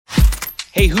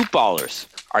Hey, hoopballers,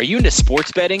 are you into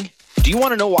sports betting? Do you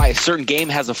want to know why a certain game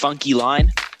has a funky line?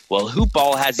 Well,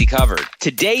 Hoopball has you covered.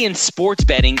 Today in Sports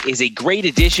Betting is a great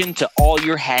addition to all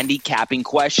your handicapping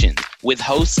questions with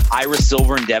hosts Ira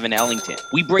Silver and Devin Ellington.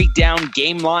 We break down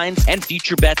game lines and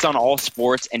future bets on all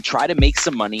sports and try to make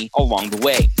some money along the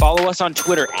way. Follow us on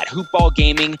Twitter at Hoopball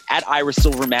Gaming, at Ira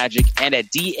Silver Magic, and at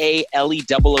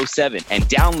DALE007. And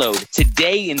download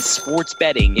Today in Sports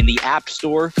Betting in the App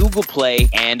Store, Google Play,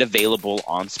 and available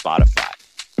on Spotify.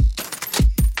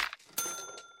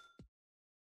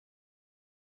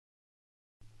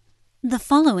 The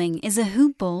following is a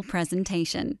Hoop Ball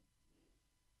presentation.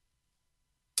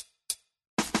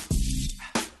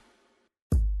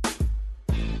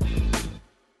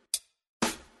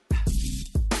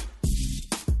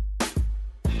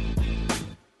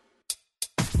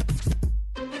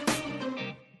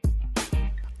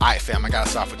 Alright, fam, I gotta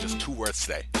start with just 2 words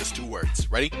today. Just 2 words.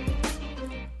 Ready?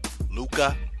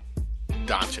 Luka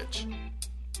Doncic.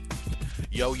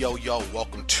 Yo,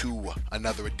 welcome to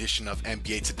another edition of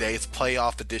NBA Today. It's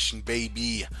playoff edition,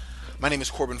 baby. My name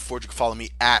is Corbin Ford. You can follow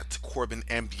me at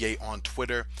CorbinNBA on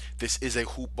Twitter. This is a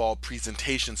hoopball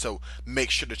presentation, so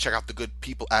make sure to check out the good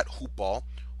people at Hoopball,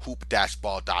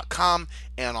 hoop-ball.com,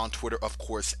 and on Twitter, of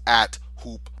course, at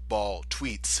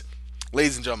HoopBallTweets.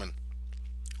 Ladies and gentlemen,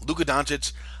 Luka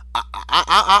Doncic,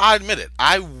 I admit it.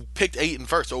 I picked Ayton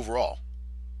first overall,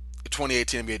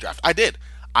 2018 NBA draft. I did.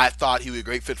 I thought he would be a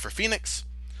great fit for Phoenix.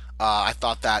 I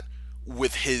thought that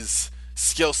with his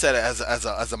skill set as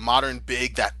a modern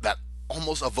big, that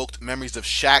almost evoked memories of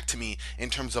Shaq to me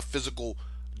in terms of physical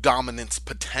dominance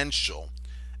potential,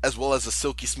 as well as a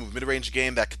silky smooth mid-range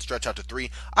game that could stretch out to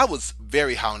 3. I was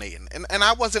very high on Ayton, and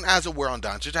I wasn't as aware on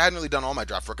Doncic. I hadn't really done all my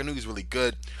draft work. I knew he was really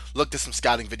good, looked at some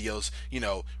scouting videos,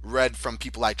 read from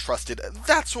people I trusted,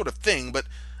 that sort of thing, but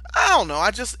I don't know. I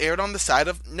just erred on the side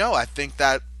of, no, I think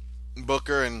that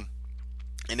Booker and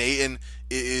Ayton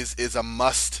is a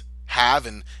must have,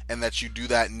 and that you do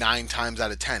that 9 times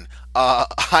out of 10. I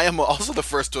am also the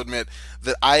first to admit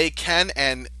that I can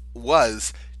and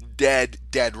was dead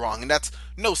wrong, and that's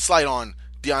no slight on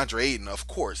DeAndre Ayton. Of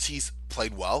course, he's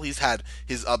played well. He's had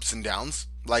his ups and downs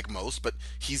like most, but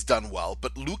he's done well.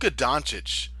 But Luka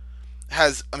Doncic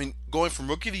has, going from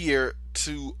Rookie of the Year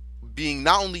to being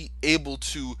not only able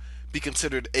to be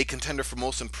considered a contender for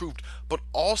most improved, but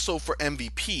also for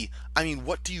MVP.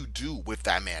 What do you do with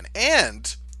that man?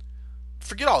 And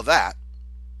forget all that.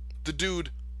 The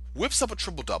dude whips up a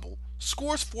triple-double,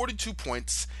 scores 42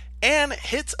 points, and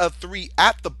hits a 3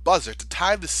 at the buzzer to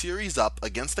tie the series up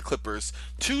against the Clippers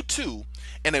 2-2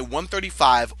 in a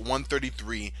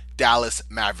 135-133 Dallas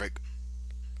Maverick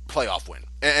playoff win.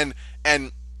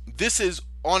 And this is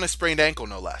on a sprained ankle,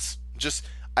 no less.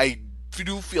 I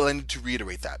do feel I need to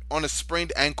reiterate that. On a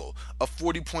sprained ankle, a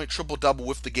 40-point triple-double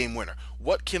with the game winner.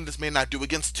 What can this man not do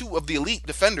against 2 of the elite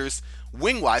defenders,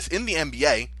 wing-wise, in the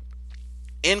NBA,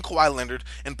 in Kawhi Leonard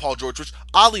and Paul George, which,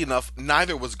 oddly enough,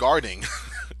 neither was guarding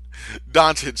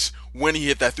Doncic when he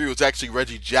hit that 3. It was actually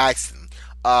Reggie Jackson.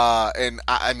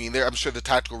 I'm sure the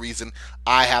tactical reason,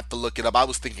 I have to look it up. I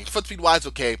was thinking foot speed wise,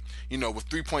 okay, with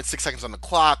 3.6 seconds on the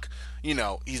clock,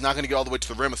 he's not going to get all the way to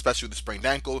the rim, especially with the sprained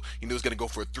ankle. He's going to go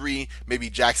for a 3.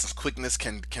 Maybe Jackson's quickness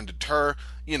can deter,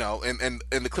 and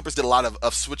the Clippers did a lot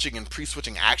of switching and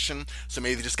pre-switching action, so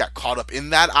maybe they just got caught up in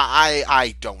that.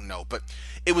 I don't know, but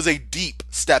it was a deep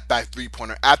step back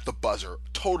 3-pointer at the buzzer,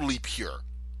 totally pure,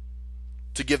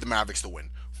 to give the Mavericks the win.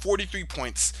 43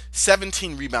 points,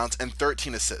 17 rebounds, and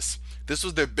 13 assists. This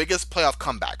was their biggest playoff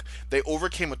comeback. They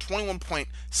overcame a 21-point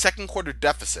second quarter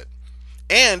deficit,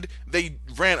 and they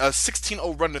ran a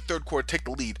 16-0 run in the third quarter to take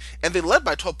the lead, and they led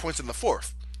by 12 points in the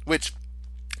fourth, which,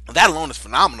 that alone is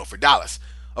phenomenal for Dallas.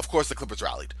 Of course, the Clippers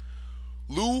rallied.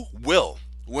 Lou Will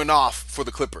went off for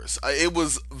the Clippers. It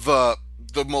was the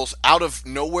most out of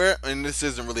nowhere, and this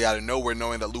isn't really out of nowhere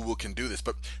knowing that Lou Will can do this,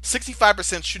 but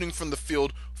 65% shooting from the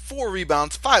field, 4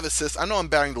 rebounds, 5 assists. I know I'm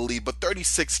bearing the lead, but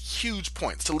 36 huge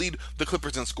points to lead the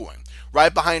Clippers in scoring.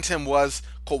 Right behind him was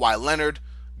Kawhi Leonard,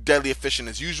 deadly efficient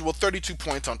as usual, 32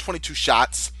 points on 22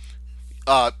 shots.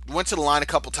 Went to the line a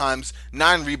couple times,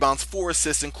 9 rebounds, 4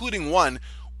 assists, including one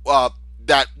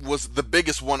that was the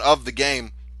biggest one of the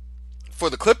game for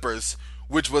the Clippers,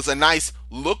 which was a nice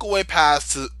look-away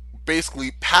pass to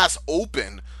basically pass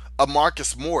open a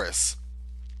Marcus Morris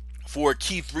for a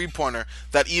key 3-pointer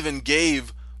that even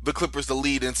gave the Clippers the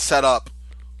lead and set up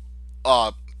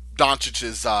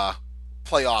Doncic's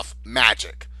playoff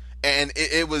magic. And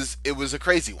it was a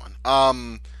crazy one.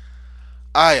 I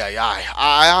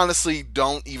honestly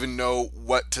don't even know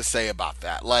what to say about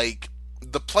that. Like,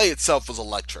 the play itself was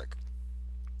electric.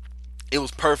 It was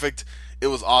perfect. It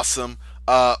was awesome.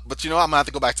 But you know what? I'm going to have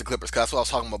to go back to Clippers because that's what I was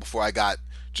talking about before I got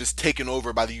just taken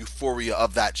over by the euphoria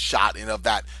of that shot and of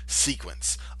that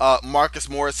sequence. Marcus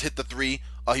Morris hit the three.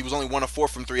 He was only 1 of 4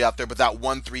 from 3 out there, but that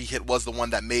 1-3 hit was the one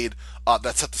that made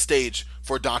that set the stage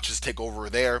for Doncic to take over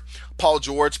there. Paul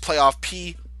George, playoff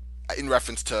P, in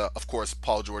reference to, of course,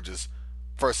 Paul George's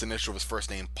first initial of his first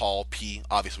name, Paul P.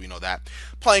 Obviously, we know that.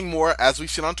 Playing more, as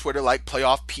we've seen on Twitter, like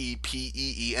playoff P,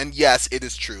 P-E-E. And yes, it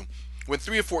is true. Went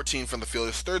 3 of 14 from the field,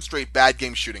 his third straight bad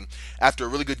game shooting after a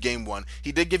really good game one.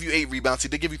 He did give you 8 rebounds, he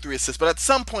did give you 3 assists, but at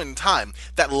some point in time,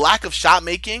 that lack of shot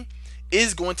making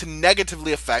is going to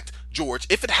negatively affect George,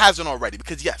 if it hasn't already,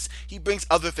 because yes, he brings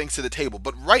other things to the table,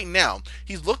 but right now,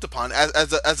 he's looked upon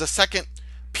as a second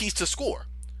piece to score.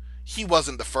 He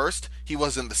wasn't the first, he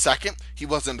wasn't the second, he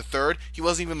wasn't the third, he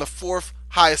wasn't even the fourth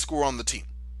highest scorer on the team.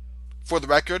 For the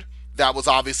record, that was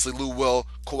obviously Lou Will,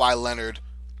 Kawhi Leonard,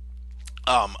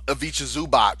 Ivica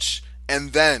Zubac,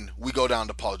 and then we go down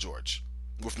to Paul George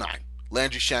with 9,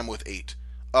 Landry Shamet with 8.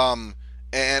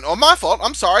 And on my fault,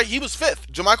 I'm sorry, he was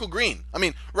 5th, JaMychal Green. I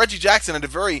mean, Reggie Jackson had a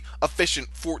very efficient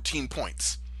 14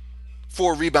 points,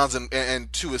 4 rebounds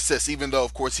and 2 assists, even though,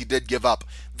 of course, he did give up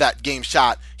that game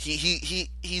shot.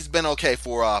 He's been okay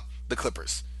for the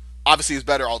Clippers. Obviously, there's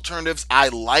better alternatives. I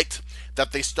liked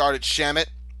that they started Shamet,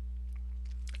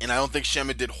 and I don't think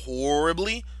Shamet did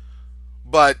horribly,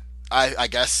 but I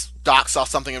guess Doc saw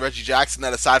something in Reggie Jackson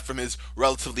that, aside from his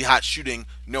relatively hot shooting,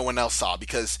 no one else saw,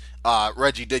 because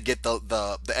Reggie did get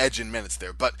the edge in minutes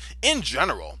there. But in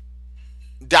general,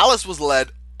 Dallas was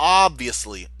led,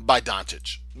 obviously, by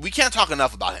Doncic. We can't talk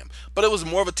enough about him, but it was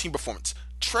more of a team performance.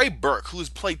 Trey Burke, who has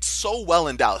played so well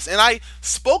in Dallas, and I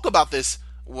spoke about this,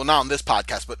 well, not on this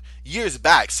podcast, but years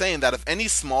back, saying that if any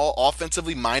small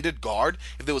offensively minded guard,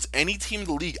 if there was any team in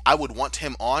the league I would want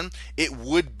him on, it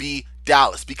would be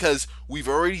Dallas, because we've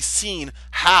already seen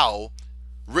how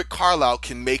Rick Carlisle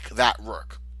can make that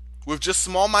work with just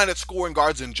small-minded scoring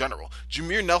guards in general.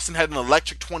 Jameer Nelson had an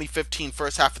electric 2015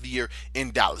 first half of the year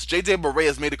in Dallas. J.J. Barea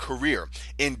has made a career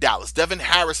in Dallas. Devin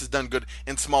Harris has done good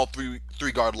in small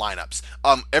three-guard lineups.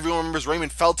 Everyone remembers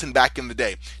Raymond Felton back in the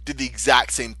day did the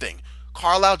exact same thing.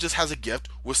 Carlisle just has a gift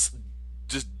with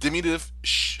just diminutive,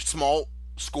 small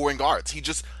scoring guards. He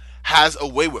just has a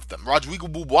way with them. Rodrigo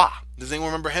Beaubois, does anyone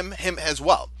remember him? Him as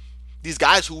well. These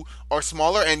guys who are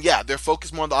smaller, and yeah, they're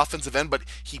focused more on the offensive end, but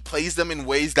he plays them in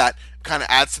ways that kind of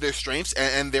adds to their strengths,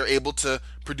 and they're able to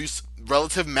produce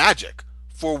relative magic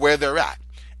for where they're at.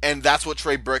 And that's what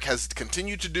Trey Burke has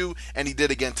continued to do, and he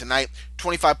did again tonight.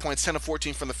 25 points, 10 of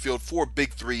 14 from the field, 4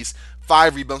 big threes,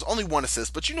 5 rebounds, only 1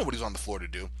 assist, but you know what he's on the floor to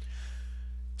do.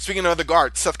 Speaking of the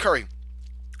guard, Seth Curry,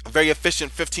 very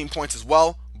efficient, 15 points as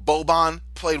well. Boban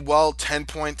played well, 10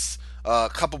 points,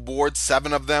 a couple boards,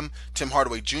 7 of them. Tim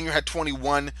Hardaway Jr. had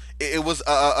 21. It was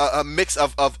a mix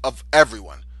of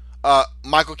everyone.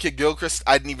 Michael Kidd-Gilchrist,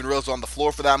 I didn't even realize was on the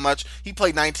floor for that much. He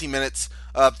played 19 minutes,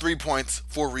 3 points,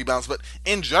 4 rebounds. But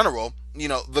in general, you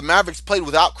know, the Mavericks played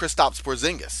without Kristaps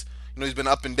Porzingis. You know, he's been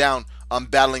up and down,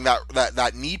 battling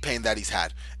that knee pain that he's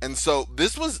had. And so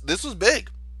this was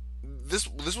big. This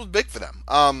was big for them.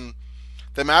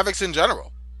 The Mavericks in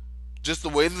general, just the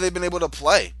way that they've been able to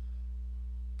play,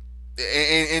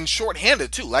 and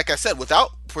shorthanded too. Like I said,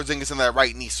 without Porzingis and that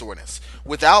right knee soreness,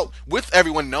 with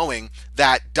everyone knowing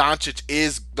that Doncic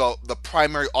is the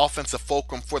primary offensive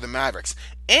fulcrum for the Mavericks,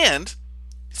 and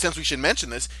since we should mention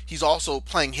this, he's also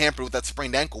playing hampered with that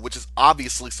sprained ankle, which is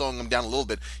obviously slowing him down a little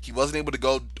bit. He wasn't able to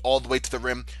go all the way to the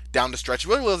rim down the stretch. He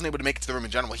really wasn't able to make it to the rim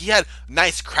in general. He had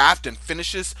nice craft and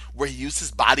finishes where he used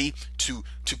his body to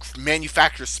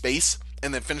manufacture space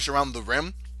and then finish around the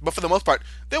rim. But for the most part,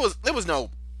 there was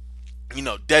no, you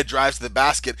know, dead drives to the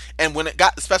basket. And when it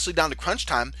got especially down to crunch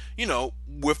time, you know,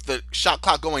 with the shot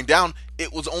clock going down,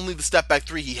 it was only the step back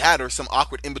 3 he had or some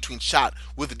awkward in-between shot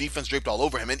with the defense draped all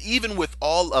over him. And even with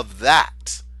all of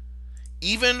that,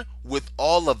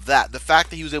 the fact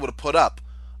that he was able to put up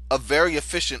a very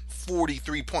efficient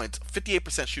 43 points,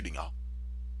 58% shooting, y'all,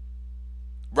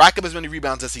 rack up as many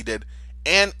rebounds as he did,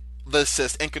 and the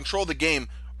assist, and control the game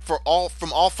from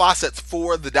all facets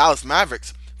for the Dallas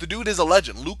Mavericks, the dude is a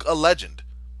legend. Luke, a legend.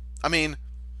 I mean,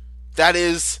 that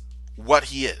is what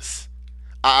he is.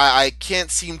 I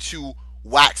can't seem to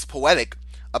wax poetic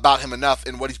about him enough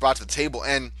and what he's brought to the table.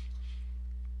 And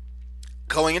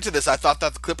going into this, I thought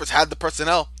that the Clippers had the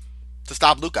personnel to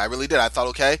stop Luka. I really did. I thought,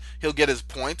 okay, he'll get his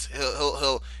points.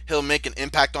 He'll make an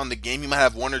impact on the game. He might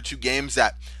have 1 or 2 games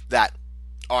that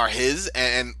are his,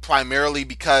 and primarily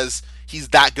because he's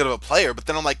that good of a player. But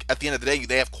then I'm like, at the end of the day,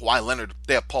 they have Kawhi Leonard,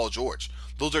 they have Paul George.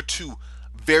 Those are 2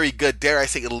 very good, dare I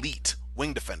say, elite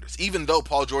wing defenders. Even though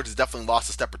Paul George has definitely lost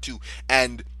a step or 2,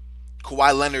 and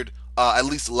Kawhi Leonard, at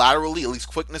least laterally, at least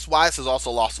quickness-wise, has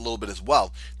also lost a little bit as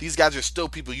well. These guys are still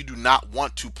people you do not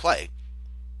want to play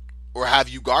or have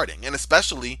you guarding, and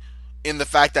especially in the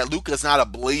fact that Luka is not a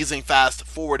blazing fast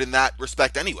forward in that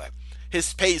respect anyway.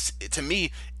 His pace, to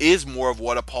me, is more of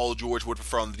what a Paul George would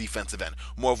prefer on the defensive end,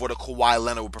 more of what a Kawhi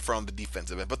Leonard would prefer on the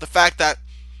defensive end. But the fact that,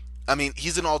 I mean,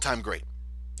 he's an all-time great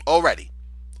already.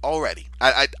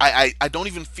 I don't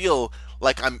even feel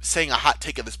like I'm saying a hot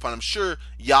take at this point. I'm sure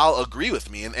y'all agree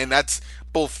with me, and that's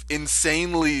both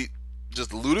insanely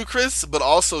just ludicrous, but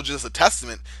also just a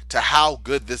testament to how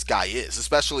good this guy is,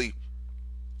 especially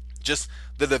just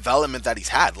the development that he's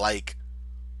had. Like,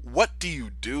 what do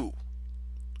you do?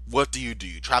 What do? You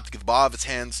try to get the ball out of his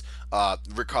hands.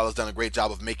 Rick Carlisle's done a great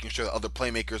job of making sure that other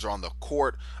playmakers are on the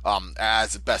court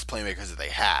as the best playmakers that they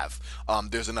have.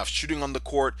 There's enough shooting on the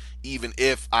court, even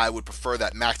if I would prefer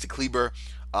that Maxi Kleber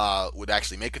would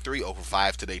actually make a 3. 0 for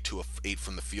 5 today, 2 of 8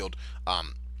 from the field.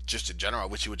 Just in general, I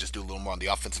wish he would just do a little more on the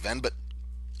offensive end, but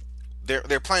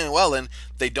they're playing well, and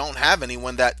they don't have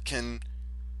anyone that can,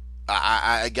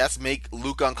 I guess, make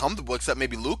Luka uncomfortable, except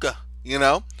maybe Luka, you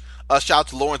know? Shout out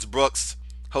to Lawrence Brooks,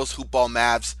 host Hoopball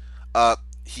Mavs.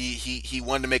 He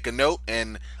wanted to make a note,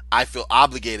 and I feel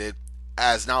obligated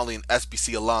as not only an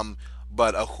SBC alum,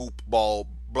 but a Hoopball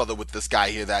brother with this guy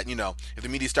here that, you know, if the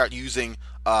media start using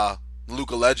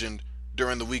Luka Legend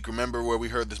during the week, remember where we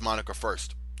heard this moniker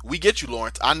first. We get you,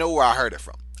 Lawrence. I know where I heard it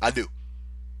from. I do.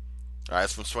 All right,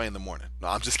 it's from Sway in the morning. No,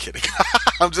 I'm just kidding.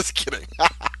 I'm just kidding.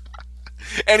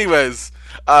 Anyways,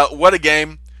 what a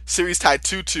game. Series tied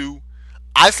 2-2.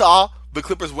 I saw the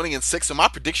Clippers winning in 6, so my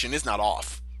prediction is not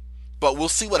off. But we'll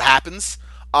see what happens,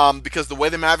 because the way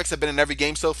the Mavericks have been in every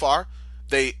game so far,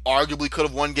 they arguably could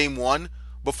have won game 1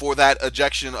 before that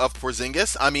ejection of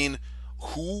Porzingis. I mean,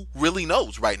 who really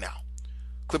knows right now?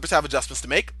 Clippers have adjustments to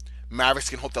make. Mavericks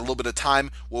can hope that a little bit of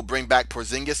time will bring back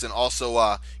Porzingis and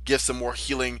also give some more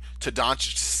healing to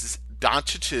Doncic's,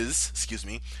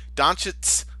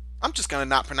 I'm just going to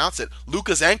not pronounce it,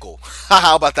 Luka's ankle.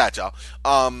 How about that, y'all?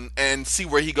 And see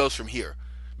where he goes from here,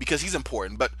 because he's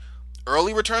important. But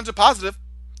early returns are positive.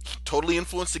 Totally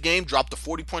influenced the game, dropped a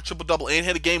 40-point triple-double and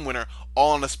hit a game winner,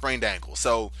 all on a sprained ankle.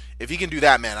 So if he can do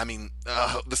that, man, I mean,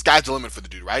 the sky's the limit for the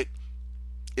dude, right?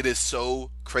 It is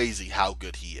so crazy how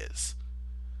good he is.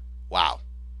 Wow.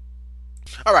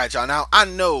 All right, y'all. Now, I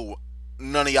know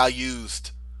none of y'all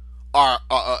used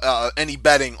any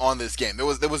betting on this game. There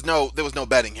was no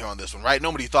betting here on this one, right?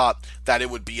 Nobody thought that it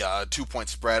would be a 2-point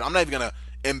spread. I'm not even gonna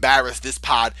embarrass this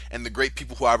pod and the great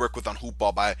people who I work with on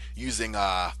Hoopball by using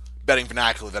betting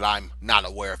vernacular that I'm not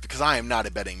aware of, because I am not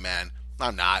a betting man.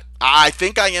 I'm not. I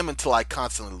think I am until I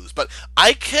constantly lose. But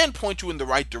I can point you in the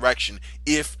right direction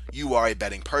if you are a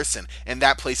betting person. And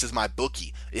that place is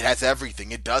MyBookie. It has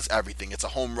everything. It does everything. It's a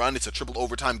home run. It's a triple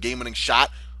overtime game-winning shot.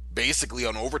 Basically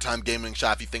an overtime game-winning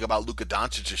shot if you think about Luka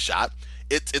Doncic's shot.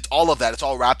 It's all of that. It's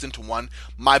all wrapped into one.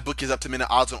 MyBookie is up-to-minute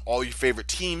odds on all your favorite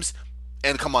teams.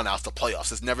 And come on now, it's the playoffs.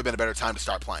 There's never been a better time to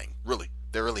start playing. Really.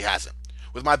 There really hasn't.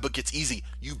 With MyBookie, it's easy.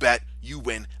 You bet, you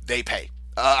win, they pay.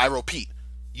 I repeat.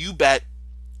 You bet,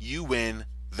 you win,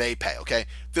 they pay, okay?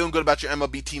 Feeling good about your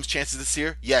MLB team's chances this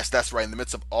year? Yes, that's right. In the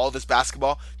midst of all this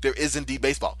basketball, there is indeed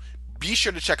baseball. Be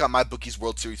sure to check out MyBookie's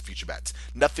World Series future bets.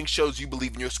 Nothing shows you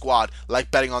believe in your squad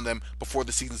like betting on them before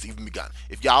the season's even begun.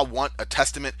 If y'all want a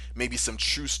testament, maybe some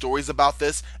true stories about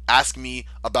this, ask me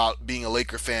about being a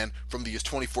Laker fan from the years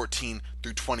 2014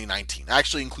 through 2019. I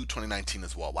actually include 2019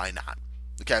 as well. Why not?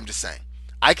 Okay, I'm just saying.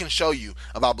 I can show you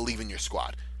about believing in your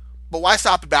squad. But why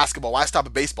stop at basketball? Why stop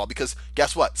at baseball? Because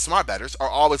guess what? Smart bettors are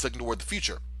always looking toward the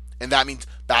future. And that means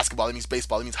basketball, that means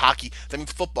baseball, that means hockey, that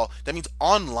means football, that means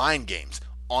online games,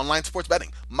 online sports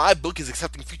betting. MyBookie is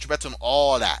accepting future bets on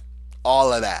all that.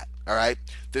 All of that. All right?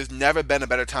 There's never been a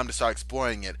better time to start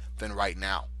exploring it than right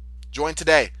now. Join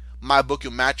today. MyBookie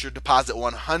will match your deposit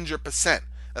 100%.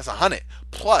 That's 100.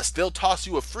 Plus, they'll toss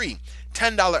you a free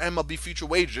 $10 MLB future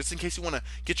wager just in case you want to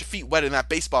get your feet wet in that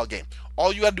baseball game.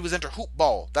 All you got to do is enter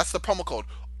HoopBall. That's the promo code.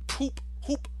 HoopBall.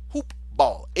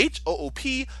 HOOPBALL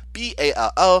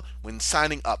when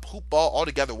signing up. HoopBall, all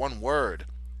together, one word.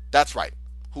 That's right.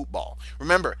 HoopBall.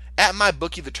 Remember, at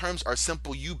MyBookie, the terms are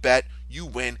simple. You bet, you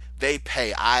win, they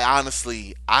pay. I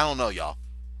don't know, y'all.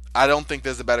 I don't think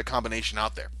there's a better combination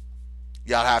out there.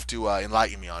 Y'all have to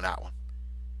enlighten me on that one.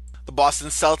 The Boston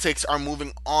Celtics are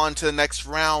moving on to the next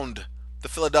round. The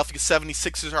Philadelphia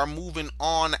 76ers are moving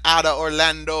on out of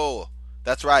Orlando.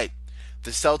 That's right.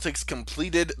 The Celtics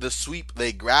completed the sweep.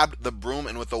 They grabbed the broom,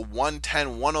 and with a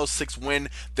 110-106 win,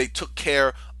 they took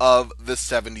care of the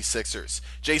 76ers.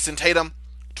 Jason Tatum,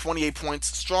 28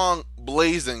 points. Strong,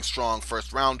 blazing strong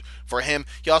first round for him.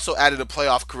 He also added a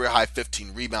playoff career high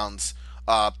 15 rebounds.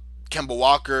 Kemba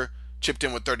Walker chipped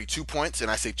in with 32 points, and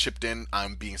I say chipped in,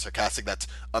 I'm being sarcastic. That's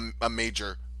a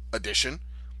major addition.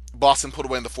 Boston pulled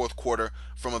away in the fourth quarter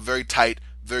from a very tight,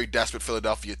 very desperate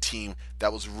Philadelphia team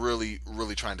that was really,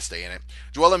 really trying to stay in it.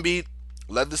 Joel Embiid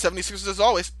led the 76ers as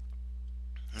always.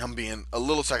 I'm being a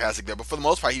little sarcastic there, but for the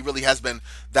most part, he really has been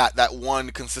that one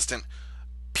consistent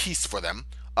piece for them.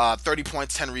 30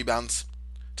 points, 10 rebounds.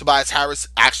 Tobias Harris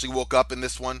actually woke up in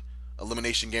this one.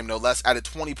 Elimination game, no less. Added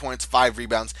 20 points, 5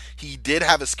 rebounds. He did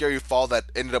have a scary fall that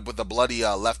ended up with a bloody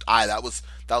left eye. That was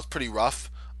pretty rough.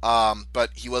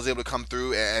 But he was able to come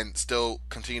through and still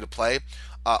continue to play.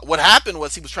 What happened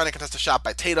was he was trying to contest a shot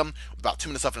by Tatum with about 2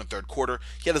 minutes left in the third quarter.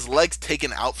 He had his legs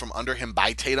taken out from under him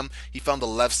by Tatum. He found the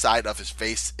left side of his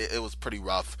face. It was pretty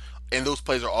rough. And those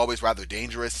plays are always rather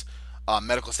dangerous.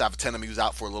 Medical staff attended him. He was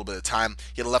out for a little bit of time.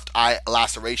 He had a left eye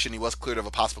laceration. He was cleared of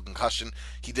a possible concussion.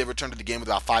 He did return to the game with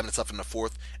about 5 minutes left in the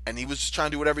fourth, and he was just trying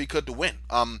to do whatever he could to win.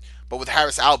 But with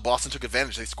Harris out, Boston took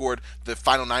advantage. They scored the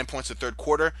final 9 points in the third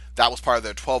quarter. That was part of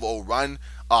their 12-0 run.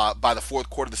 By the fourth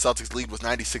quarter, the Celtics' lead was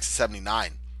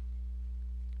 96-79.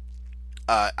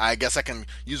 I guess I can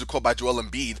use a quote by Joel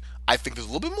Embiid. I think there's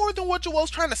a little bit more than what Joel's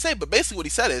trying to say, but basically what he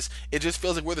said is, it just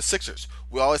feels like we're the Sixers.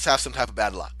 We always have some type of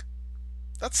bad luck.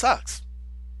 That sucks.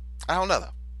 I don't know,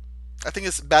 though. I think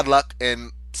it's bad luck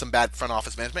and some bad front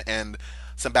office management and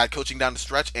some bad coaching down the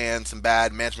stretch and some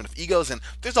bad management of egos, and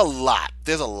there's a lot.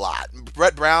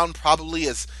 Brett Brown probably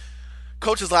is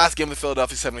coach's last game with the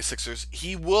Philadelphia 76ers.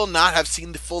 He will not have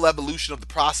seen the full evolution of the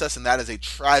process, and that is a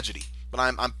tragedy. But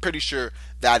I'm pretty sure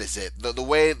that is it. The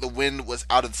way the wind was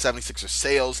out of the 76ers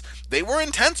sails, they were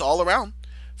intense all around.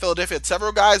 Philadelphia had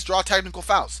several guys draw technical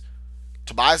fouls.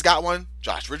 Tobias got one.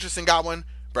 Josh Richardson got one.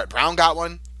 Brett Brown got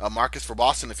one. Marcus for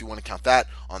Boston, if you want to count that.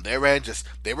 On their end,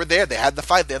 they were there. They had the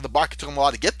fight. They had the bark. It took them a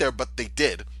while to get there, but they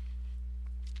did.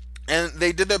 And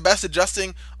they did their best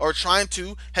adjusting or trying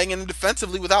to hang in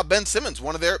defensively without Ben Simmons,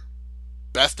 one of their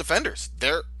best defenders.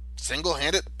 Their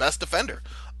single-handed best defender.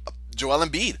 Joel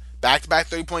Embiid, back-to-back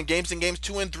 30-point games in games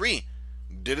 2 and 3.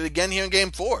 Did it again here in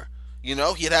game 4. You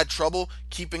know, he had trouble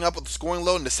keeping up with the scoring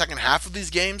load in the second half of these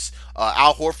games.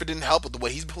 Al Horford didn't help with the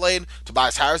way he's played.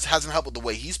 Tobias Harris hasn't helped with the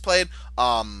way he's played.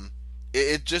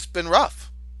 It's just been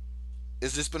rough.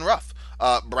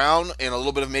 Brown and a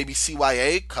little bit of maybe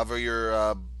CYA, cover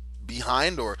your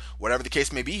behind or whatever the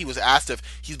case may be. He was asked if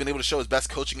he's been able to show his best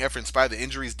coaching effort in spite of the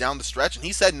injuries down the stretch, and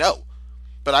he said no.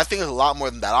 But I think there's a lot more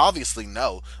than that. Obviously,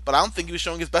 no. But I don't think he was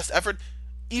showing his best effort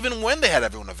even when they had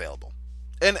everyone available.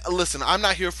 And listen, I'm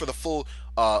not here for the full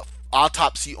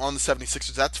autopsy on the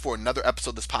 76ers. That's for another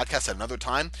episode of this podcast at another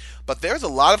time. But there's a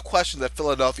lot of questions that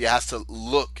Philadelphia has to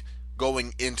look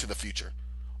going into the future.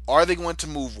 Are they going to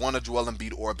move one of Joel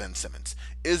Embiid or Ben Simmons?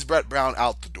 Is Brett Brown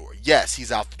out the door? Yes,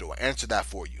 he's out the door. Answer that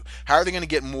for you. How are they going to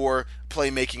get more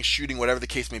playmaking, shooting, whatever the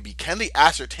case may be? Can they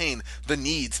ascertain the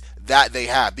needs that they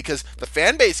have? Because the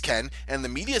fan base can, and the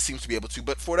media seems to be able to,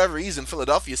 but for whatever reason,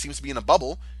 Philadelphia seems to be in a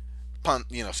bubble,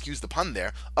 excuse the pun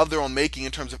there, of their own making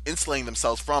in terms of insulating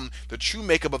themselves from the true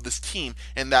makeup of this team,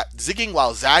 and that zigging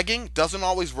while zagging doesn't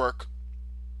always work,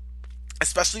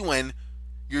 especially when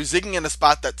you're zigging in a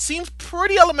spot that seems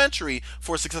pretty elementary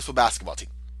for a successful basketball team.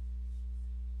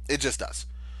 It just does.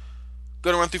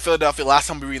 Going to run through Philadelphia. Last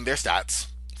time we were reading their stats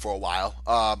for a while.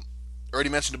 Already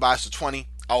mentioned Tobias with 20.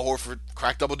 Al Horford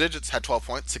cracked double digits, had 12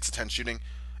 points, 6 of 10 shooting.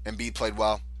 Embiid played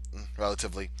well,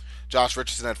 relatively. Josh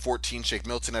Richardson had 14, Shake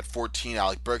Milton had 14,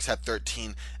 Alec Burks had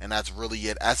 13, and that's really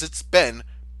it, as it's been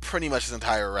pretty much this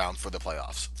entire round for the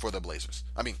playoffs, for the Blazers,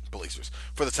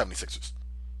 for the 76ers.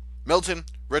 Milton,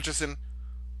 Richardson,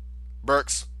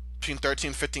 Burks, between 13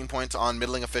 and 15 points on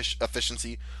middling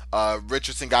efficiency.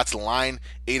 Richardson got to the line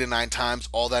 8 and 9 times,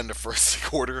 all that in the first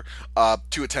quarter.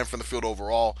 2 of 10 from the field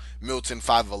overall. Milton,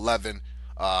 5 of 11.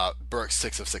 Burks,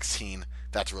 6 of 16.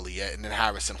 That's really it. And then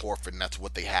Harris and Horford, and that's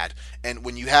what they had. And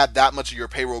when you have that much of your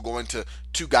payroll going to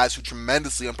two guys who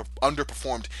tremendously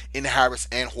underperformed in Harris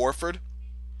and Horford,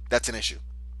 that's an issue.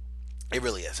 It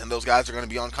really is. And those guys are going to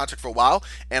be on contract for a while,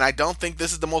 and I don't think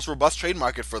this is the most robust trade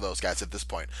market for those guys at this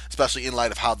point, especially in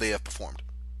light of how they have performed.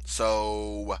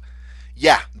 So,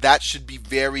 yeah, that should be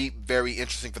very, very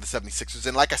interesting for the 76ers.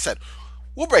 And like I said,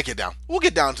 we'll break it down. We'll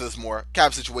get down to this more.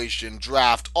 Cap situation,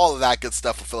 draft, all of that good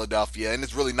stuff for Philadelphia. And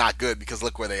it's really not good because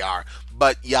look where they are.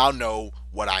 But y'all know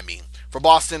what I mean. For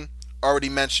Boston, already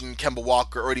mentioned Kemba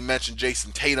Walker, already mentioned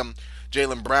Jason Tatum.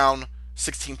 Jaylen Brown,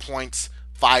 16 points,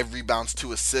 5 rebounds,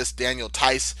 2 assists. Daniel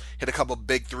Tice hit a couple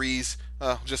big threes.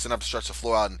 Just enough to stretch the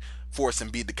floor out and force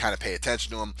Embiid to kind of pay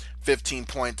attention to him. 15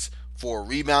 points, for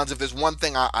rebounds. If there's one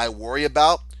thing I worry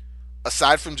about,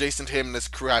 aside from Jason Tatum and his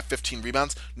career high 15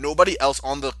 rebounds, nobody else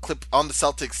on the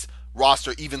Celtics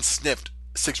roster even sniffed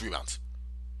 6 rebounds.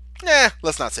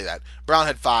 Let's not say that. Brown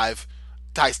had 5,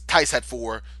 Tice had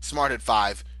 4, Smart had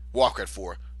 5, Walker had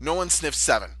 4. No one sniffed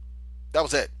 7. That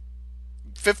was it.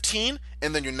 15,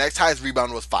 and then your next highest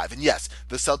rebound was 5. And yes,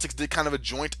 the Celtics did kind of a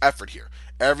joint effort here.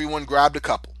 Everyone grabbed a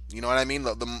couple. You know what I mean?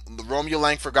 The Romeo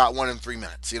Langford got 1 in 3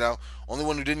 minutes. Only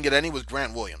one who didn't get any was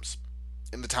Grant Williams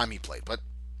in the time he played. But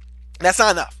that's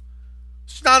not enough.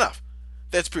 It's not enough.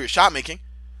 That's pure shot making.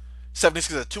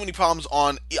 76ers had too many problems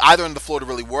on either end of the floor to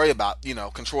really worry about,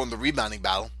 controlling the rebounding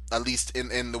battle, at least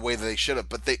in the way that they should have.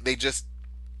 But they just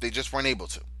weren't able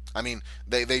to. I mean,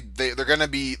 they're gonna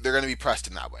be pressed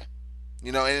in that way.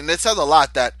 And it says a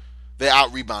lot that they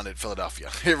out-rebounded Philadelphia.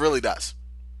 It really does.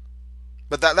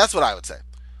 But that's what I would say.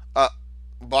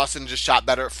 Boston just shot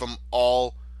better from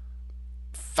all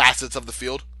facets of the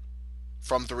field.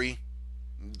 From 3.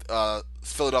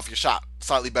 Philadelphia shot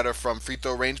slightly better from free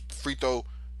throw range,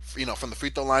 from the free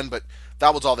throw line, but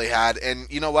that was all they had. And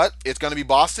you know what? It's going to be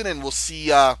Boston, and we'll see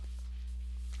how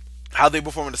they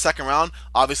perform in the second round.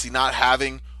 Obviously, not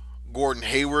having Gordon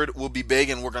Hayward will be big,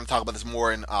 and we're going to talk about this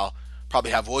more, and I'll probably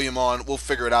have William on. We'll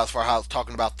figure it out as far as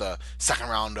talking about the second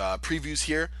round previews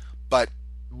here. But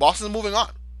Boston's moving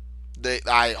on.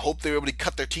 I hope they're able to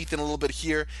cut their teeth in a little bit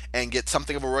here and get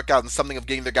something of a workout and something of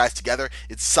getting their guys together.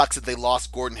 It sucks that they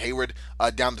lost Gordon Hayward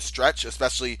down the stretch,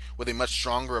 especially with a much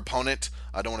stronger opponent.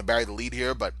 I don't want to bury the lead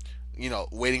here, but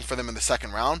waiting for them in the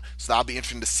second round. So that'll be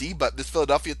interesting to see. But this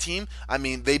Philadelphia team, I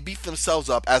mean, they beat themselves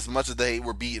up as much as they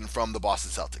were beaten from the Boston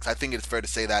Celtics. I think it's fair to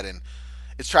say that, and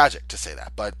it's tragic to say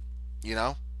that. But,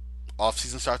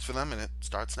 off-season starts for them, and it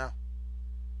starts now.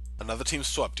 Another team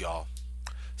swept, y'all.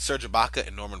 Serge Ibaka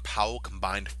and Norman Powell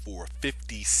combined for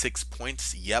 56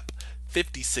 points. Yep,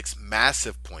 56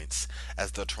 massive points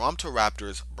as the Toronto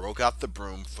Raptors broke out the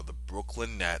broom for the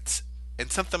Brooklyn Nets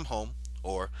and sent them home,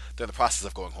 or they're in the process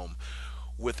of going home,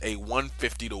 with a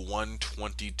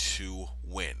 150-122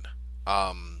 win.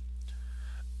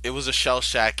 It was a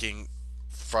shell-shacking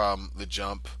from the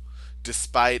jump,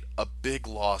 despite a big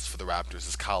loss for the Raptors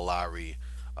as Kyle Lowry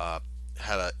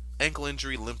had an ankle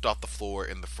injury, limped off the floor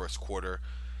in the first quarter.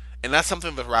 And that's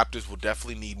something the Raptors will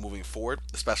definitely need moving forward,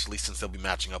 especially since they'll be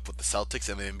matching up with the Celtics,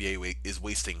 and the NBA is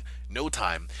wasting no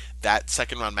time. That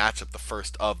second round matchup, the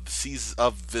first of the season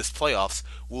of this playoffs,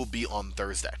 will be on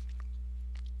Thursday.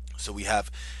 So we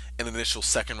have an initial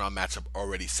second round matchup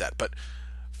already set. But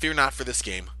fear not for this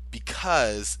game,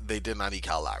 because they did not need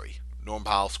Kyle Lowry. Norman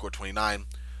Powell scored 29.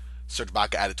 Serge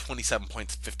Ibaka added 27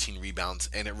 points, 15 rebounds,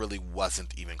 and it really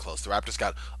wasn't even close. The Raptors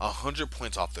got 100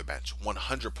 points off their bench,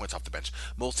 100 points off the bench,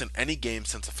 most in any game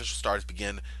since official starters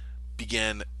began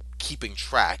keeping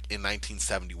track in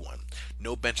 1971.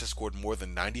 No bench has scored more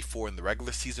than 94 in the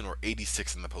regular season or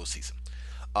 86 in the postseason.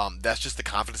 That's just the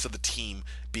confidence of the team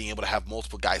being able to have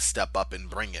multiple guys step up and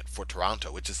bring it for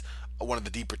Toronto, which is one of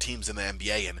the deeper teams in the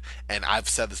NBA, and I've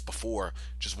said this before,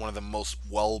 just one of the most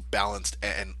well-balanced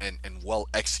and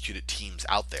well-executed teams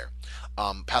out there.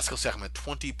 Pascal Siakam had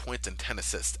 20 points and 10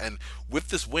 assists, and with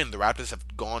this win, the Raptors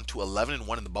have gone to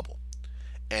 11-1 in the bubble,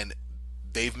 and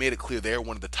they've made it clear they're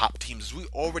one of the top teams, as we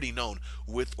already known,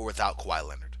 with or without Kawhi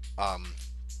Leonard.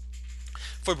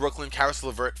 For Brooklyn, Caris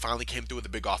LeVert finally came through with a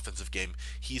big offensive game.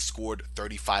 He scored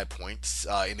 35 points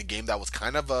in a game that was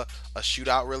kind of a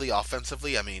shootout, really,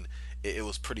 offensively. I mean, it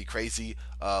was pretty crazy.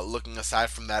 Looking aside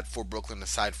from that, for Brooklyn,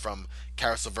 aside from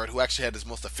Caris LeVert, who actually had his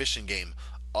most efficient game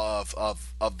of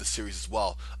the series as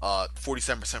well.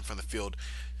 47% from the field,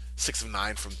 6 of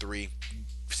 9 from 3.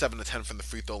 7 to 10 from the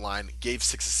free throw line, gave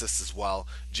 6 assists as well.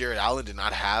 Jared Allen did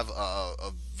not have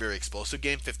a very explosive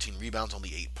game, 15 rebounds,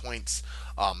 only 8 points.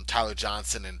 Tyler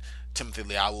Johnson and Timothy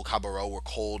Leao-Cabarrot were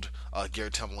cold.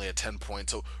 Garrett Temple only had 10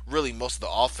 points. So really most of the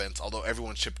offense, although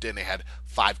everyone chipped in, they had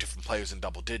 5 different players in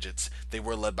double digits. They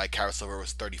were led by Caris LeVert with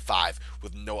 35,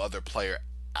 with no other player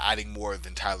adding more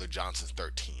than Tyler Johnson's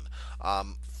 13.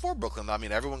 For Brooklyn, I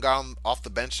mean, everyone got off the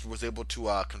bench, was able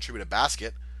to contribute a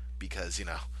basket because,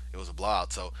 it was a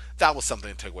blowout, so that was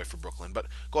something to take away for Brooklyn. But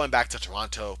going back to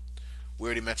Toronto, we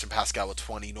already mentioned Pascal with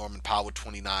 20, Norman Powell with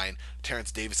 29,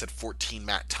 Terrence Davis had 14,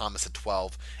 Matt Thomas at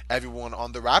 12. Everyone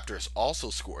on the Raptors also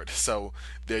scored, so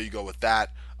there you go with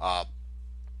that.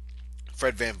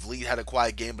 Fred VanVleet had a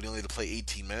quiet game, but he only had to play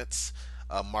 18 minutes.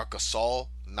 Marc Gasol,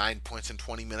 9 points in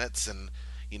 20 minutes, and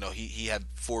he had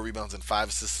 4 rebounds and 5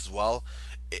 assists as well.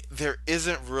 There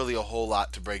isn't really a whole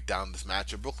lot to break down this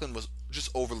matchup. Brooklyn was just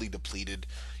overly depleted.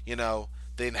 They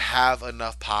didn't have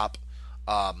enough pop.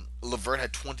 LeVert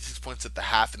had 26 points at the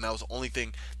half, and that was the only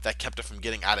thing that kept it from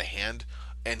getting out of hand.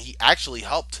 and he actually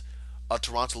helped a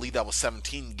Toronto lead that was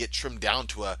 17 get trimmed down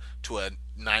to a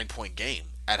 9-point game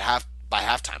at by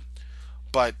halftime.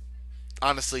 But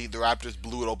honestly, the Raptors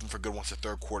blew it open for good once the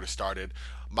third quarter started.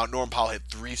 Mount Norman Powell hit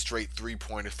 3 straight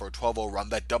three-pointers for a 12-0 run.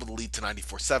 That doubled the lead to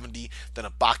 94-70. Then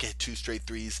Ibaka hit 2 straight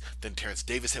threes. Then Terrence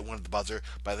Davis hit one at the buzzer.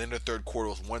 By the end of the third quarter,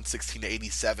 it was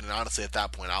 116-87. And honestly, at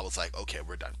that point, I was like, okay,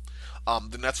 we're done.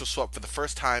 The Nets were swept for the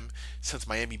first time since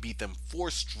Miami beat them 4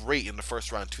 straight in the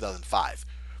first round in 2005.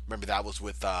 Remember, that was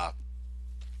with the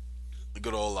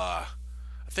good old I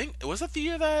think was that the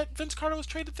year that Vince Carter was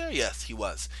traded there. Yes, he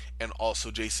was, and also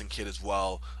Jason Kidd as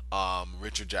well.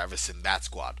 Richard Jefferson, that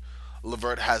squad.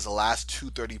 LeVert has the last two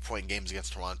 30-point games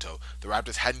against Toronto. The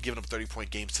Raptors hadn't given up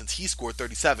 30-point games since he scored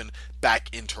 37 back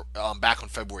on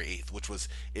February 8th, which was,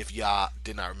 if y'all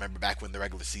did not remember, back when the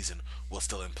regular season was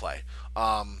still in play.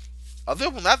 Other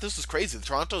than that, this was crazy.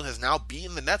 Toronto has now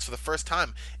beaten the Nets for the first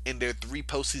time in their 3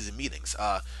 postseason meetings.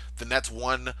 The Nets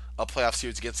won a playoff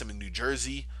series against them in New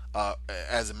Jersey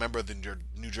as a member of the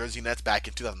New Jersey Nets back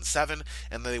in 2007,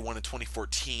 and then they won in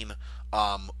 2014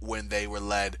 when they were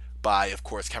led by, of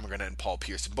course, Kevin Garnett and Paul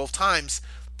Pierce. And both times,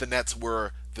 the Nets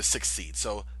were the 6th seed.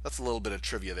 So that's a little bit of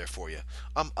trivia there for you.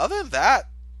 Other than that,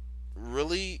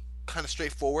 really kind of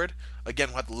straightforward. Again,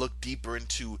 we'll have to look deeper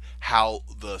into how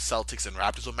the Celtics and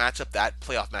Raptors will match up. That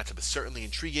playoff matchup is certainly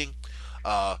intriguing.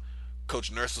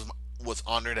 Coach Nurse was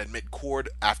honored at midcourt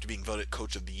after being voted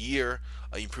Coach of the Year.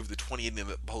 He improved to 28 in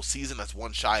the postseason. That's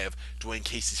one shy of Dwayne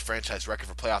Casey's franchise record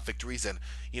for playoff victories, and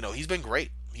he's been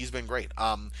great. He's been great.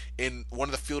 In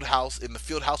the field house,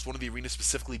 one of the arenas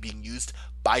specifically being used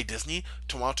by Disney,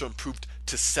 Toronto improved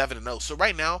to 7-0. So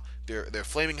right now they're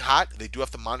flaming hot. They do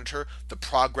have to monitor the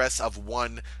progress of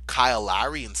one Kyle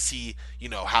Lowry and see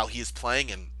how he is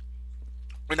playing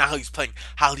or not how he's playing,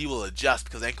 how he will adjust,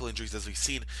 because ankle injuries, as we've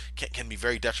seen, can be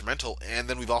very detrimental. And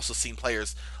then we've also seen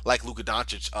players like Luka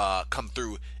Doncic come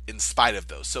through in spite of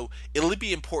those. So it'll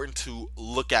be important to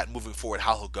look at moving forward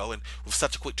how he'll go. And with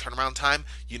such a quick turnaround time,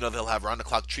 they'll have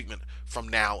round-the-clock treatment from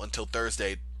now until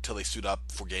Thursday till they suit up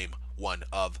for Game 1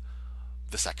 of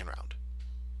the second round.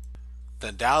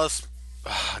 Then Dallas,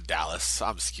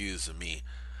 excuse me,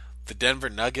 the Denver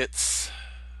Nuggets,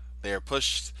 they are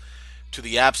pushed to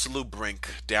the absolute brink,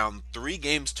 down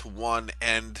 3-1,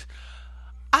 and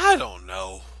I don't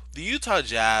know. The Utah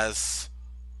Jazz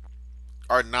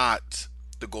are not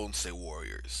the Golden State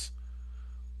Warriors.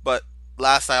 But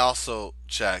last I also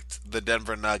checked, the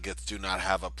Denver Nuggets do not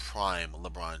have a prime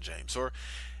LeBron James or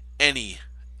any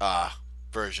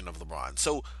version of LeBron.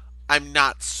 So I'm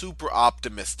not super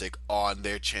optimistic on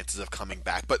their chances of coming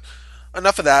back. But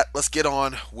enough of that. Let's get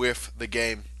on with the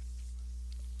game.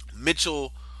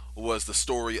 Mitchell was the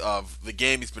story of the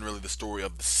game. He's been really the story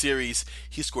of the series.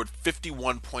 He scored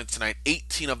 51 points tonight,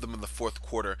 18 of them in the fourth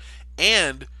quarter.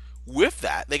 And with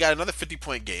that, they got another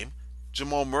 50-point game.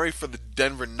 Jamal Murray for the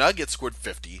Denver Nuggets scored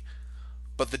 50,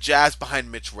 but the Jazz behind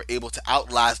Mitchell were able to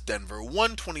outlast Denver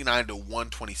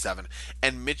 129-127,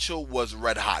 and Mitchell was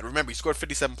red hot. Remember, he scored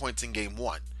 57 points in Game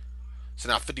 1, so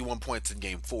now 51 points in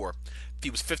Game 4. He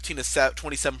was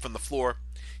 15-27 from the floor.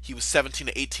 He was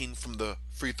 17-18 from the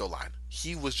free throw line.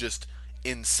 He was just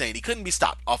insane. He couldn't be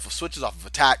stopped off of switches, off of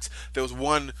attacks. There was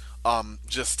one,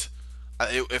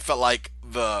 it felt like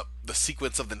the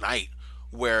sequence of the night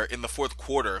where in the fourth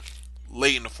quarter,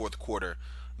 late in the fourth quarter,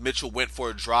 Mitchell went for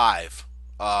a drive,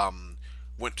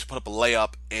 went to put up a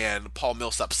layup, and Paul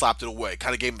Millsap slapped it away.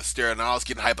 Kind of gave him the stare, and I was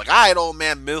getting hyped, like, all right, old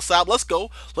man Millsap, let's go,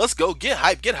 get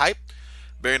hype.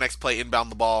 Very next play,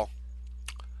 inbound the ball.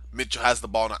 Mitchell has the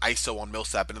ball in an ISO on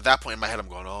Millsap, and at that point in my head, I'm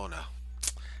going, oh no,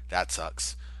 that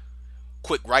sucks.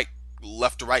 Quick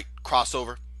left to right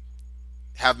crossover.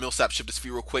 Have Millsap shift his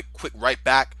feet real quick right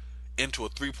back into a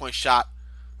 3-point shot.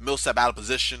 Millsap out of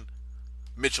position.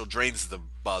 Mitchell drains the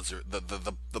buzzer.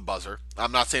 The buzzer.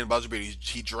 I'm not saying buzzer, but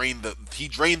he drained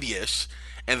the ish,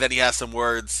 and then he has some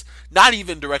words, not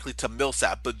even directly to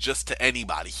Millsap, but just to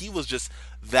anybody. He was just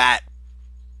that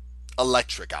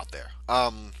electric out there.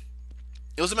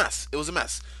 It was a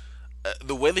mess.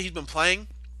 The way that he's been playing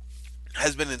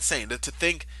has been insane. To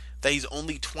think that he's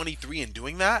only 23 and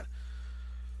doing that,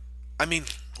 I mean,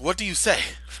 what do you say?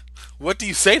 What do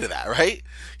you say to that, right?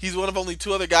 He's one of only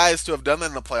 2 other guys to have done that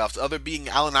in the playoffs, other being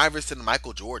Allen Iverson and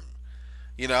Michael Jordan.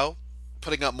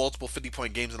 Putting up multiple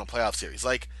 50-point games in a playoff series.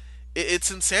 Like, it's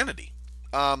insanity.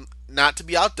 Not to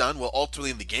be outdone, well,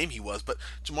 ultimately in the game he was, but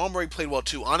Jamal Murray played well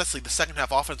too. Honestly, the second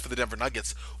half offense for the Denver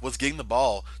Nuggets was getting the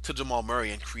ball to Jamal Murray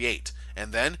and create,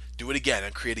 and then do it again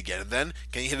and create again, and then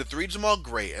can you hit a 3, Jamal?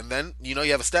 Great, and then you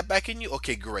have a step back in you,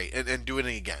 okay, great, and do it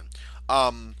again.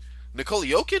 Nikola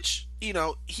Jokic,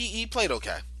 he played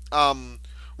okay.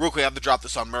 Real quick, I have to drop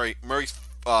this on Murray. Murray's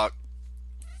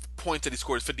points that he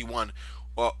scored is 51.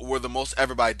 Were the most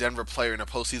ever by a Denver player in a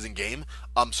postseason game,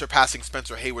 surpassing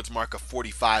Spencer Haywood's mark of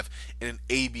 45 in an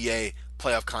ABA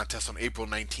playoff contest on April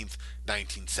 19th,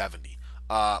 1970.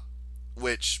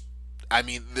 Which, I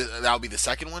mean, that would be the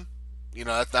second one. You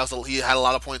know, he had a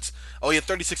lot of points. Oh, he had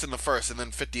 36 in the first, and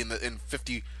then 50 in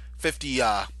 50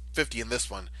 in this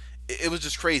one. It was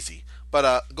just crazy.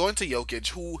 But going to Jokic,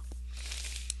 who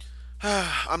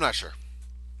I'm not sure.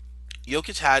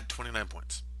 Jokic had 29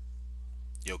 points.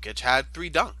 Jokic had 3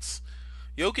 dunks.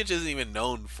 Jokic isn't even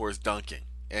known for his dunking,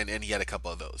 and he had a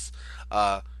couple of those.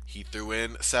 He threw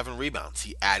in 7 rebounds.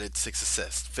 He added 6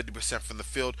 assists. 50% from the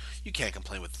field. You can't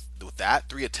complain with that.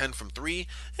 3 of 10 from 3.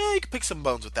 You can pick some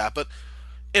bones with that. But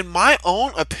in my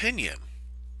own opinion,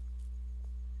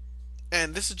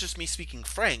 and this is just me speaking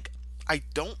frank, I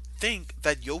don't think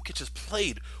that Jokic has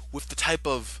played with the type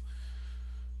of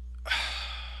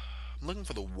I'm looking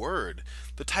for the word.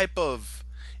 The type of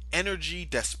energy,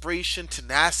 desperation,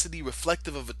 tenacity,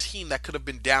 reflective of a team that could have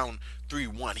been down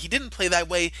 3-1. He didn't play that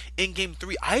way in game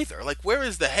 3 either. Like, where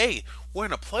is the, hey, we're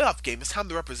in a playoff game. It's time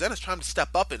to represent. It's time to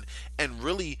step up and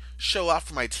really show out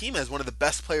for my team as one of the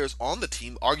best players on the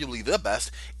team, arguably the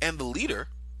best, and the leader.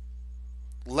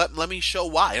 Let me show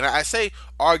why. And I say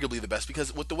arguably the best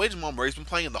because with the way Jamal Murray's been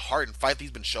playing and the heart and fight that he's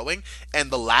been showing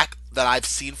and the lack that I've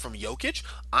seen from Jokic,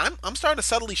 I'm starting to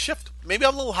subtly shift. Maybe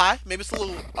I'm a little high. Maybe it's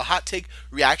a hot take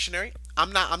reactionary.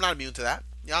 I'm not immune to that.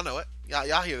 Y'all know it.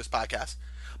 Y'all hear this podcast.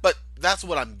 But that's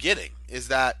what I'm getting is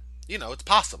that, it's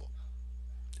possible.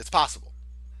 It's possible.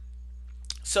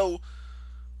 So,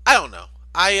 I don't know.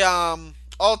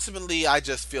 Ultimately I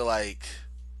just feel like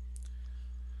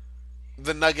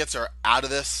the Nuggets are out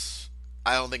of this.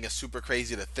 I don't think it's super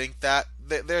crazy to think that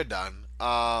they're done.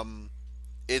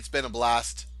 It's been a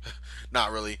blast.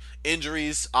 Not really.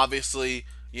 Injuries, obviously,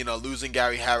 losing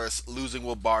Gary Harris, losing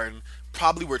Will Barton,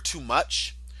 probably were too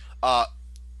much.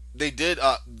 The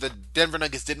Denver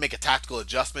Nuggets did make a tactical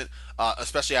adjustment,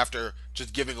 especially after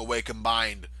just giving away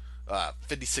combined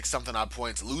 56 something odd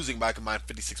points, losing by combined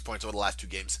 56 points over the last 2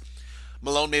 games.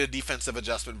 Malone made a defensive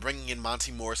adjustment, bringing in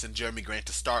Monty Morris and Jeremy Grant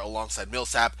to start alongside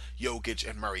Millsap, Jokic,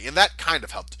 and Murray. And that kind of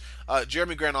helped.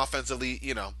 Jeremy Grant offensively,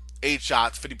 8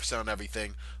 shots, 50% on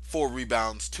everything, 4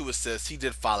 rebounds, 2 assists. He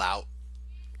did foul out.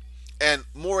 And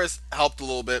Morris helped a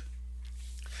little bit.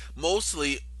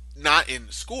 Mostly not in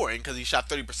scoring because he shot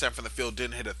 30% from the field,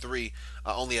 didn't hit a 3,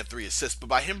 only had 3 assists. But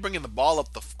by him bringing the ball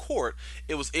up the court,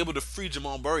 it was able to free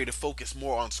Jamal Murray to focus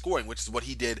more on scoring, which is what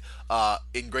he did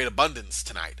in great abundance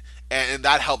tonight. And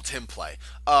that helped him play.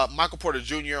 Michael Porter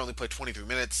Jr. only played 23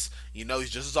 minutes. He's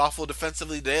just as awful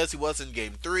defensively today as he was in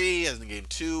Game 3, as in Game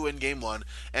 2, and Game 1.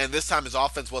 And this time his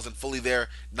offense wasn't fully there.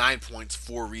 9 points,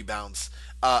 4 rebounds.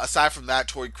 Aside from that,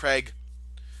 Torrey Craig,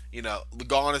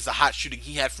 gone is the hot shooting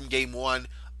he had from Game 1.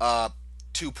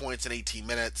 2 points in 18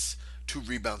 minutes, 2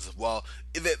 rebounds as well.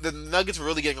 The Nuggets were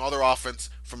really getting all their offense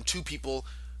from 2 people,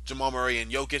 Jamal Murray and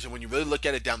Jokic. And when you really look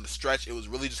at it down the stretch, it was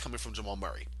really just coming from Jamal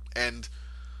Murray. And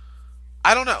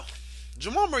I don't know.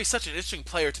 Jamal Murray's such an interesting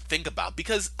player to think about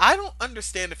because I don't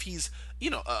understand if he's,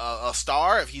 a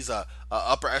star, if he's a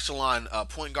upper echelon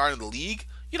point guard in the league.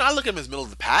 I look at him as middle of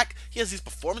the pack. He has these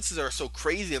performances that are so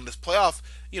crazy in this playoff.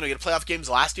 He had playoff games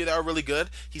last year that were really good.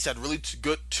 He's had really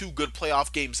 2 good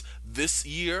playoff games this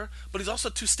year, but he's also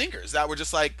 2 stinkers that were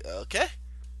just like, okay.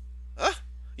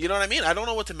 You know what I mean? I don't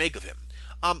know what to make of him.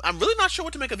 I'm really not sure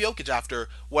what to make of Jokic after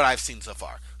what I've seen so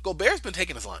far. Gobert's been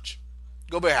taking his lunch.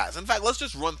 Gobert has. In fact, let's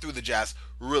just run through the Jazz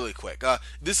really quick.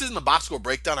 This isn't a box score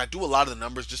breakdown. I do a lot of the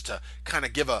numbers just to kind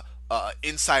of give a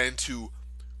insight into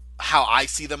how I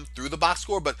see them through the box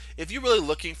score. But if you're really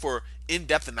looking for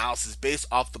in-depth analysis based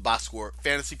off the box score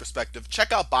fantasy perspective,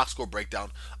 check out Box Score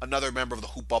Breakdown, another member of the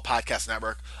Hoopball Podcast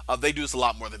Network. They do this a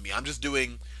lot more than me. I'm just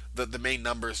doing the main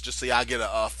numbers just so y'all get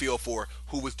a feel for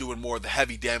who was doing more of the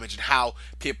heavy damage and how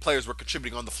players were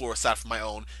contributing on the floor aside from my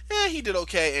own. He did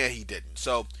okay, he didn't.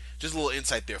 So just a little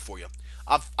insight there for you.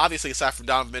 Obviously, aside from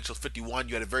Donovan Mitchell's 51,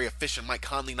 you had a very efficient Mike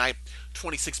Conley night.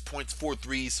 26 points, 4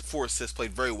 threes, 4 assists,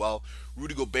 played very well.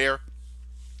 Rudy Gobert,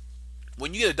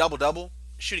 when you get a double-double,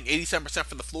 shooting 87%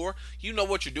 from the floor, you know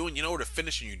what you're doing. You know where to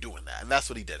finish, and you're doing that. And that's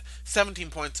what he did.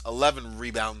 17 points, 11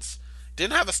 rebounds.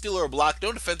 Didn't have a steal or a block.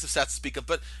 No defensive stats to speak of.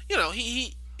 But,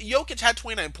 Jokic had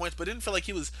 29 points, but didn't feel like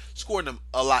he was scoring them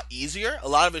a lot easier. A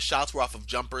lot of his shots were off of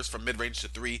jumpers from mid-range to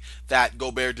 3 that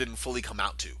Gobert didn't fully come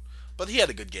out to. But he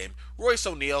had a good game. Royce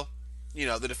O'Neal,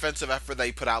 the defensive effort that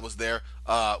he put out was there,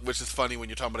 which is funny when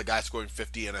you're talking about a guy scoring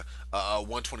 50 and a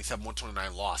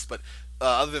 127-129 loss. But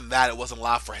Other than that, it wasn't a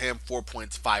lot for him. 4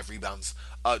 points, 5 rebounds.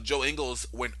 Joe Ingles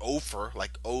went 0 for,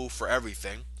 like 0 for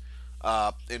everything.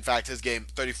 In fact, his game,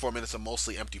 34 minutes of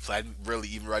mostly empty play. I didn't really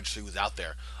even register he was out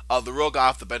there. The real guy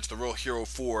off the bench, the real hero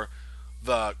for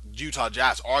the Utah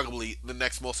Jazz, arguably the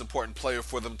next most important player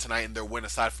for them tonight in their win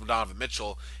aside from Donovan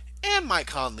Mitchell and Mike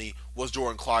Conley, was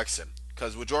Jordan Clarkson.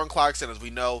 Because with Jordan Clarkson, as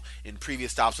we know in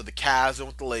previous stops with the Cavs and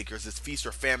with the Lakers, it's feast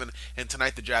or famine. And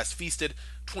tonight the Jazz feasted.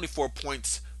 24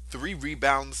 points, 3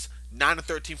 rebounds, 9 of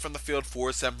 13 from the field, 4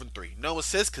 of 7 from 3. No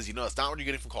assists, because you know it's not what you're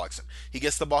getting from Clarkson. He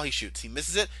gets the ball, he shoots. He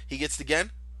misses it, he gets it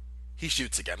again, he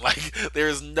shoots again. Like, there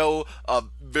is no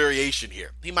variation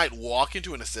here. He might walk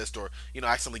into an assist or,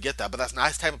 accidentally get that, but that's not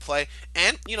his type of play.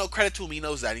 And, credit to him, he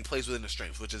knows that. And he plays within his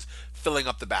strengths, which is filling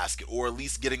up the basket or at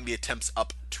least getting the attempts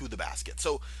up to the basket.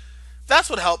 So that's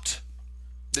what helped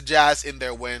the Jazz in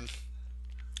their win.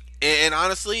 And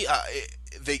honestly,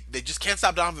 they just can't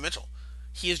stop Donovan Mitchell.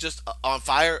 He is just on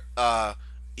fire.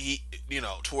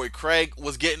 Torrey Craig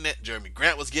was getting it. Jeremy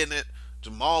Grant was getting it.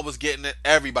 Jamal was getting it.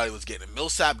 Everybody was getting it.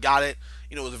 Millsap got it.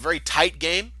 It was a very tight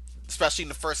game, especially in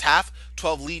the first half.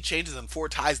 12 lead changes and 4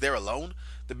 ties there alone.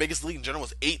 The biggest lead in general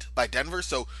was 8 by Denver,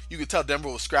 so you could tell Denver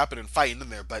was scrapping and fighting in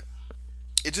there, but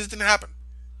it just didn't happen.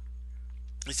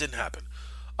 It didn't happen.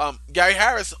 Gary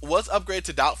Harris was upgraded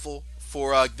to doubtful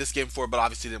for this game 4, but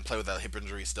obviously didn't play with that hip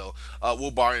injury still. Will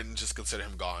Barton, just consider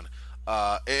him gone.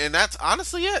 And that's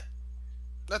honestly it.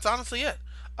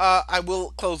 I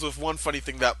will close with one funny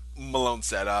thing that Malone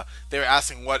said. They were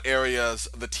asking what areas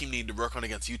the team needed to work on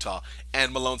against Utah,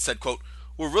 and Malone said, quote,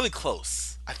 "We're really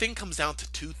close. I think it comes down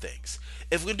to 2 things.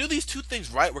 If we can do these 2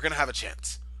 things right, we're going to have a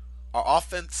chance. Our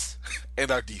offense and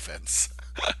our defense."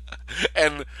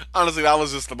 And honestly, that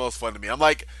was just the most fun to me. I'm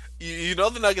like, the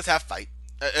Nuggets have fight.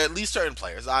 At least certain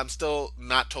players. I'm still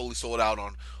not totally sold out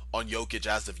on Jokic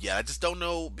as of yet. I just don't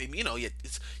know. Maybe,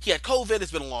 he had COVID.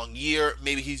 It's been a long year.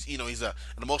 Maybe he's an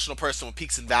emotional person with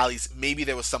peaks and valleys. Maybe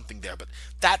there was something there, but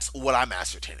that's what I'm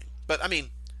ascertaining. But I mean,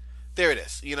 there it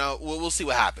is. We'll see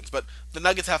what happens. But the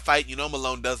Nuggets have fight.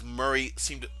 Malone does. Murray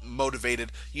seemed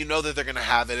motivated. That they're going to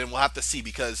have it, and we'll have to see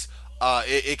because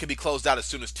it could be closed out as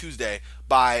soon as Tuesday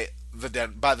by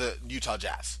the Utah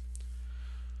Jazz.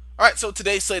 All right, so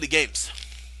today's slate of games.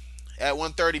 At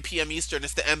 1:30 p.m. Eastern,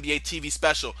 it's the NBA TV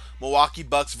special, Milwaukee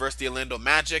Bucks versus the Orlando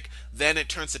Magic. Then it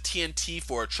turns to TNT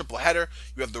for a triple header.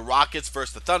 You have the Rockets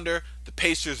versus the Thunder, the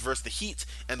Pacers versus the Heat,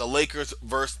 and the Lakers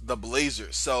versus the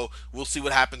Blazers. So we'll see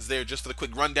what happens there. Just for the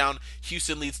quick rundown,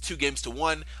 Houston leads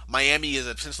 2-1. Miami is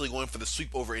essentially going for the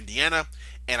sweep over Indiana,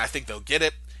 and I think they'll get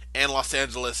it. And Los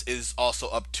Angeles is also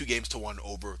up 2-1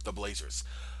 over the Blazers.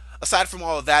 Aside from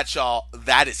all of that, y'all,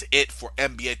 that is it for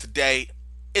NBA Today.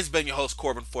 It's been your host,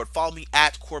 Corbin Ford. Follow me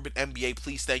at Corbin NBA.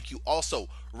 Please, thank you. Also,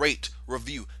 rate,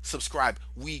 review, subscribe.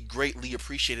 We greatly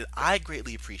appreciate it. I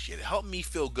greatly appreciate it. Help me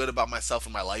feel good about myself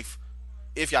and my life.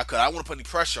 If y'all could. I don't want to put any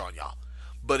pressure on y'all.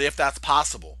 But if that's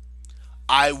possible,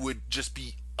 I would just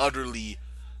be utterly...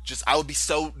 I would be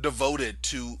so devoted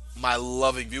to my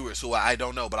loving viewers who I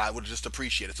don't know, but I would just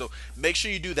appreciate it. So make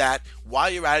sure you do that. While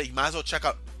you're at it, you might as well check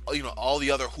out all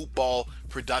the other hoop ball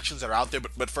productions that are out there,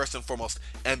 but first and foremost,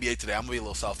 NBA Today. I'm gonna be a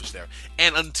little selfish there.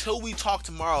 And until we talk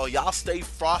tomorrow, y'all stay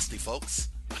frosty, folks.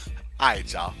 All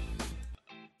right, y'all.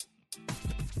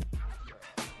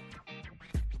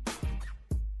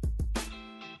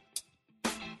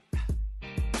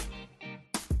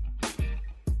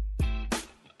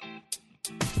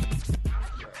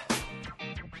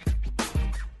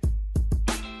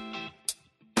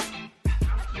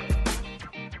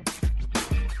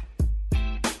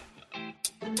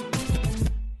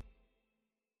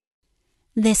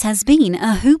 This has been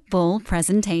a Hoop Ball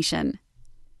presentation.